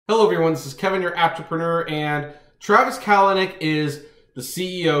Hello everyone, this is Kevin, your entrepreneur, and Travis Kalanick is the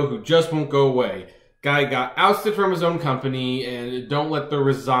CEO who just won't go away. Guy got ousted from his own company, and don't let the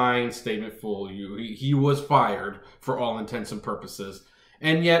resign statement fool you. He was fired for all intents and purposes.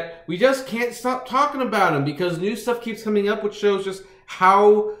 And yet, we just can't stop talking about him because new stuff keeps coming up which shows just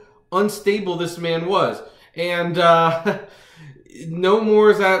how unstable this man was. And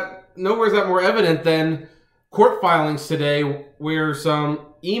nowhere is that more evident than court filings today where some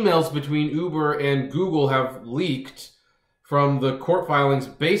emails between Uber and Google have leaked from the court filings,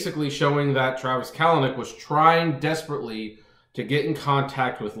 basically showing that Travis Kalanick was trying desperately to get in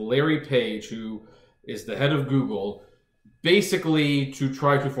contact with Larry Page, who is the head of Google, basically to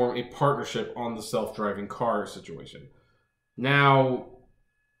try to form a partnership on the self-driving car situation. Now,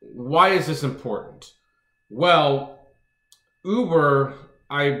 why is this important? Well, Uber,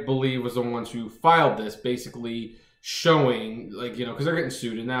 I believe, was the ones who filed this, basically showing, like, you know, because they're getting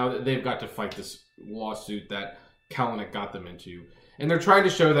sued, and now they've got to fight this lawsuit that Kalanick got them into. And they're trying to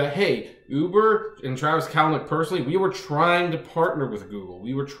show that, hey, Uber and Travis Kalanick personally, we were trying to partner with Google.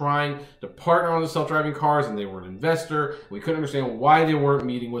 We were trying to partner on the self-driving cars, and they were an investor. We couldn't understand why they weren't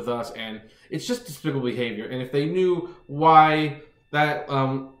meeting with us, and it's just despicable behavior. And if they knew why that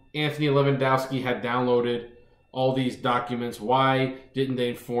Anthony Lewandowski had downloaded all these documents, why didn't they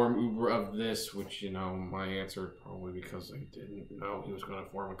inform Uber of this? Which, you know, my answer, probably because they didn't know he was going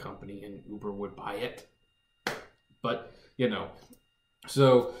to form a company and Uber would buy it. But, you know,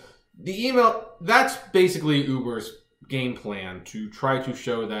 so the email, that's basically Uber's game plan to try to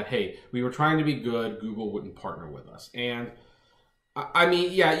show that, hey, we were trying to be good, Google wouldn't partner with us. And I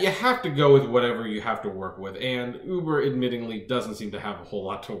mean, yeah, you have to go with whatever you have to work with. And Uber admittingly doesn't seem to have a whole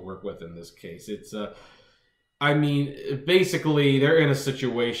lot to work with in this case. It's, I mean, basically they're in a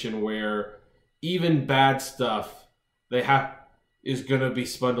situation where even bad stuff is going to be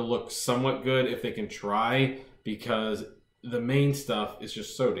spun to look somewhat good if they can try, because the main stuff is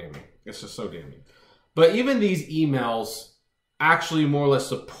just so damning. It's just so damning. But even these emails actually more or less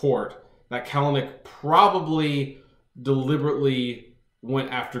support that Kalanick probably deliberately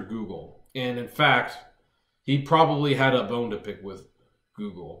went after Google. And in fact, he probably had a bone to pick with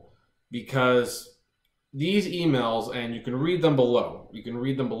Google, because these emails, and you can read them below. You can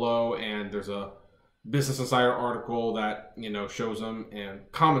read them below, and there's a Business Insider article that, you know, shows them and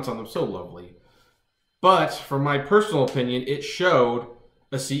comments on them so lovely. But from my personal opinion, it showed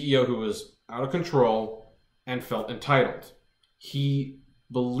a CEO who was out of control and felt entitled. He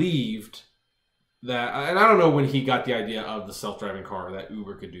believed that, and I don't know when he got the idea of the self-driving car that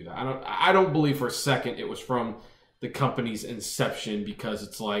Uber could do that. I don't believe for a second it was from the company's inception, because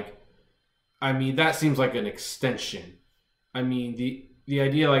it's like, I mean, that seems like an extension. I mean, the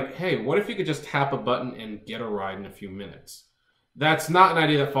idea like, hey, what if you could just tap a button and get a ride in a few minutes? That's not an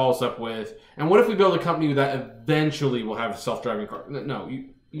idea that follows up with, and what if we build a company that eventually will have a self-driving car? No,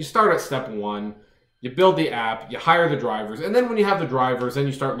 you start at step one, you build the app, you hire the drivers, and then when you have the drivers, then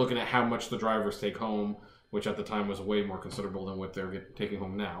you start looking at how much the drivers take home, which at the time was way more considerable than what they're taking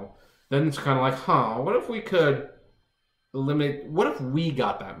home now. Then it's kind of like, what if we could eliminate, what if we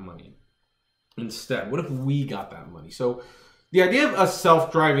got that money instead? What if we got that money? So the idea of a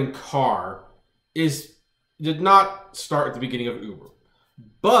self-driving car did not start at the beginning of Uber.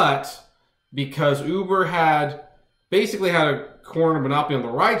 But because Uber basically had a corner monopoly on the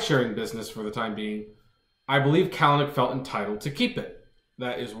ride-sharing business for the time being, I believe Kalanick felt entitled to keep it.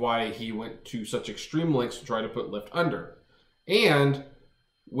 That is why he went to such extreme lengths to try to put Lyft under. And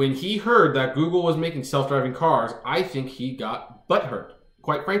when he heard that Google was making self-driving cars, I think he got butthurt,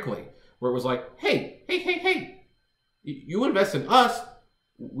 quite frankly, where it was like, hey, you invest in us,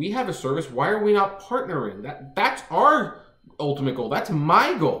 we have a service, why are we not partnering? That's our ultimate goal. That's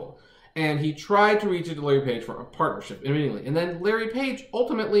my goal. And he tried to reach out to Larry Page for a partnership immediately. And then Larry Page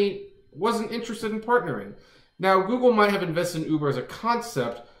ultimately wasn't interested in partnering. Now, Google might have invested in Uber as a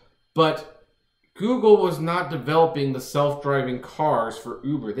concept, but Google was not developing the self-driving cars for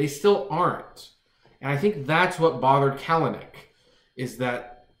Uber. They still aren't. And I think that's what bothered Kalanick, is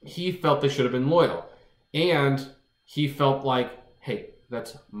that he felt they should have been loyal. And he felt like, hey,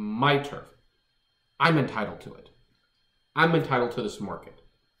 that's my turf. I'm entitled to it. I'm entitled to this market.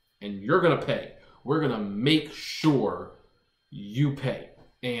 And you're going to pay. We're going to make sure you pay.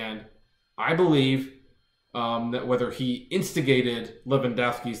 And I believe that whether he instigated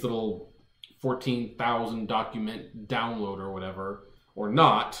Lewandowski's little 14,000 document download or whatever, or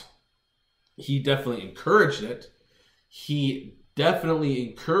not, he definitely encouraged it. He definitely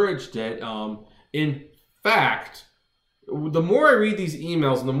encouraged it. In fact, the more I read these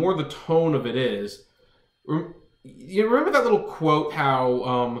emails and the more the tone of it is, you remember that little quote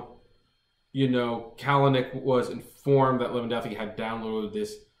how, Kalanick was informed that Lewandowski had downloaded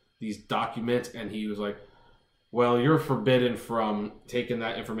these documents, and he was like, well, you're forbidden from taking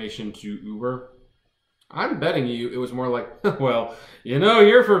that information to Uber. I'm betting you it was more like, well,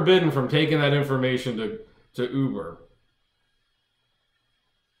 you're forbidden from taking that information to Uber.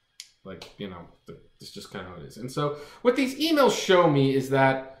 Like, it's just kind of how it is. And so what these emails show me is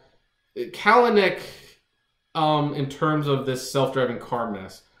that Kalanick, in terms of this self-driving car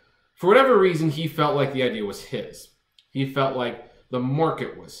mess, for whatever reason, he felt like the idea was his. He felt like the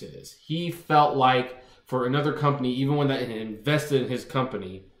market was his. He felt like for another company, even one that had invested in his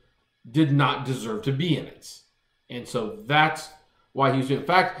company, did not deserve to be in it. And so that's why he was doing it. In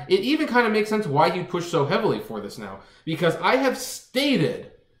fact, it even kind of makes sense why he pushed so heavily for this now. Because I have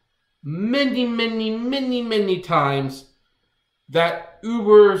stated many, many, many, many times that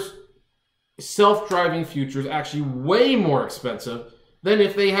Uber's self-driving future is actually way more expensive than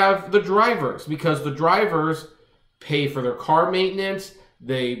if they have the drivers. Because the drivers pay for their car maintenance,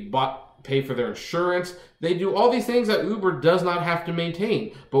 they pay for their insurance, they do all these things that Uber does not have to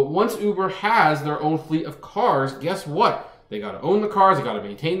maintain. But once Uber has their own fleet of cars, guess what? They got to own the cars, they got to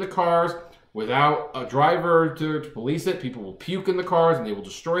maintain the cars. Without a driver to police it, people will puke in the cars and they will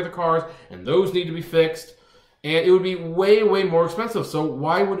destroy the cars, and those need to be fixed. And it would be way, way more expensive. So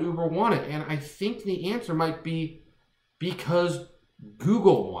why would Uber want it? And I think the answer might be because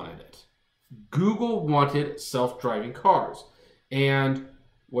Google wanted it. Google wanted self-driving cars. And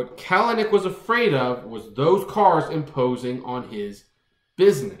what Kalanick was afraid of was those cars imposing on his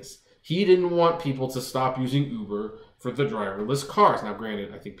business. He didn't want people to stop using Uber for the driverless cars. Now,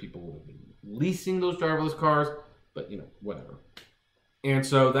 granted, I think people will be leasing those driverless cars, but, whatever. And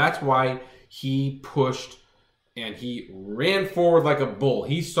so that's why he pushed and he ran forward like a bull.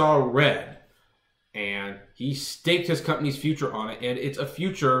 He saw red and he staked his company's future on it. And it's a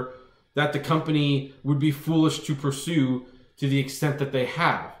future that the company would be foolish to pursue to the extent that they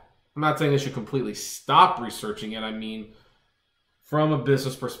have. I'm not saying they should completely stop researching it. I mean, from a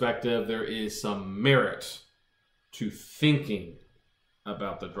business perspective, there is some merit to thinking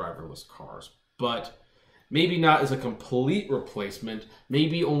about the driverless cars, but maybe not as a complete replacement,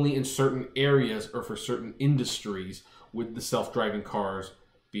 maybe only in certain areas or for certain industries would the self-driving cars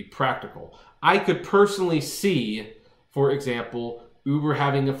be practical. I could personally see, for example, Uber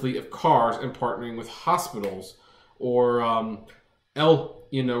having a fleet of cars and partnering with hospitals or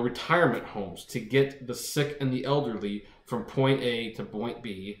retirement homes to get the sick and the elderly from point A to point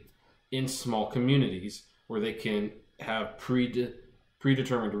B in small communities where they can have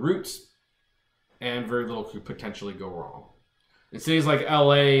predetermined routes and very little could potentially go wrong. In cities like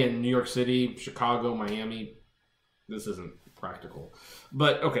LA and New York City, Chicago, Miami, this isn't practical.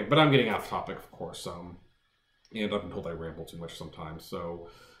 But I'm getting off topic, of course. And I've been told I ramble too much sometimes. So,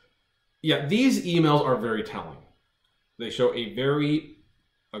 yeah, these emails are very telling. They show a very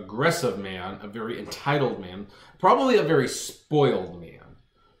aggressive man, a very entitled man, probably a very spoiled man,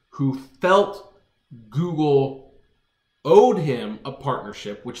 who felt Google owed him a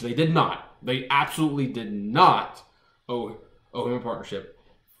partnership, which they did not. They absolutely did not owe him a partnership.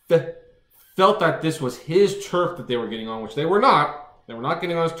 Felt that this was his turf that they were getting on, which they were not. They were not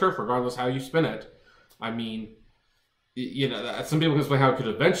getting on his turf, regardless how you spin it. I mean, some people can explain how it could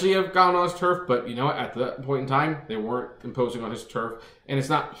eventually have gone on his turf, but, at that point in time, they weren't imposing on his turf, and it's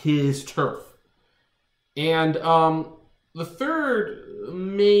not his turf. And the third,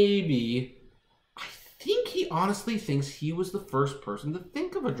 maybe, I think he honestly thinks he was the first person to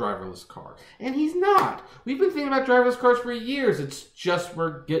think of a driverless car, and he's not. We've been thinking about driverless cars for years. It's just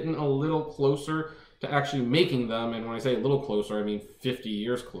we're getting a little closer to actually making them, and when I say a little closer, I mean 50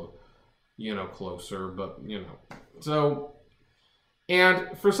 years closer, but, So,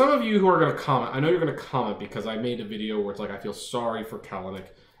 and for some of you who are going to comment, I know you're going to comment because I made a video where it's like I feel sorry for Kalanick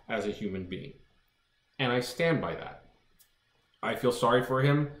as a human being. And I stand by that. I feel sorry for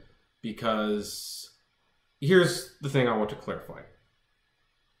him because here's the thing I want to clarify.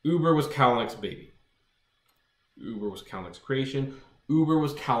 Uber was Kalanick's baby. Uber was Kalanick's creation. Uber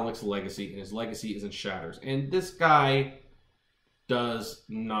was Kalanick's legacy, and his legacy is in shatters. And this guy does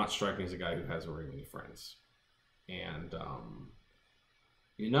not strike me as a guy who has very many friends. And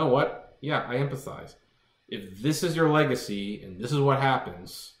you know what? Yeah, I empathize. If this is your legacy and this is what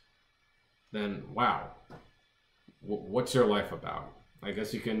happens, then wow. What's your life about? I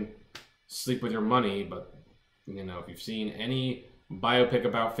guess you can sleep with your money, but if you've seen any biopic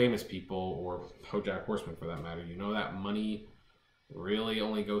about famous people, or BoJack Horseman for that matter, that money really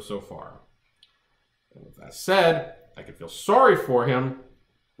only goes so far. And with that said, I could feel sorry for him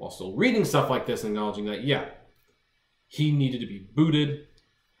while still reading stuff like this and acknowledging that, yeah, He needed to be booted.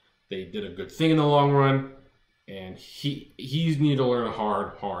 They did a good thing in the long run. And he's needed to learn a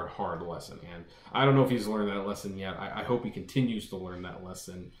hard lesson. And I don't know if he's learned that lesson yet. I hope he continues to learn that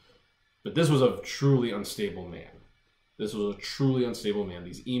lesson. But this was a truly unstable man. This was a truly unstable man.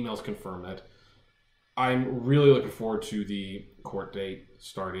 These emails confirm that. I'm really looking forward to the court date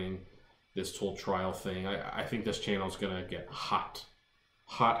starting this whole trial thing. I think this channel is going to get hot.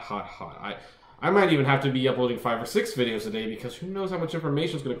 Hot. I might even have to be uploading 5 or 6 videos a day because who knows how much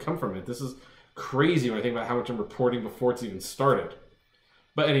information is going to come from it. This is crazy when I think about how much I'm reporting before it's even started.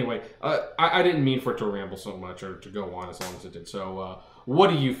 But anyway, I didn't mean for it to ramble so much or to go on as long as it did. So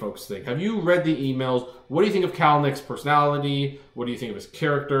what do you folks think? Have you read the emails? What do you think of Kalanick's personality? What do you think of his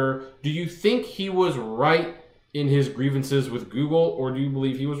character? Do you think he was right in his grievances with Google, or do you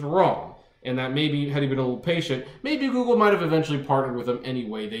believe he was wrong? And that maybe, had he been a little patient, maybe Google might have eventually partnered with him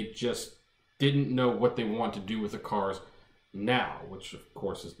anyway. They just didn't know what they want to do with the cars now, which of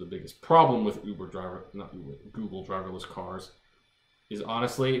course is the biggest problem with Google driverless cars, is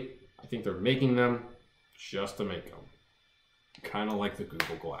honestly, I think they're making them just to make them. Kind of like the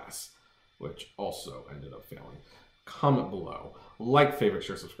Google Glass, which also ended up failing. Comment below, like, favorite,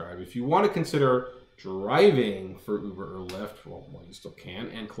 share, subscribe. If you want to consider driving for Uber or Lyft, well, you still can,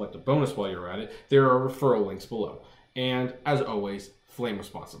 and collect a bonus while you're at it, there are referral links below. And as always, flame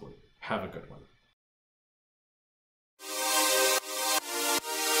responsibly. Have a good one.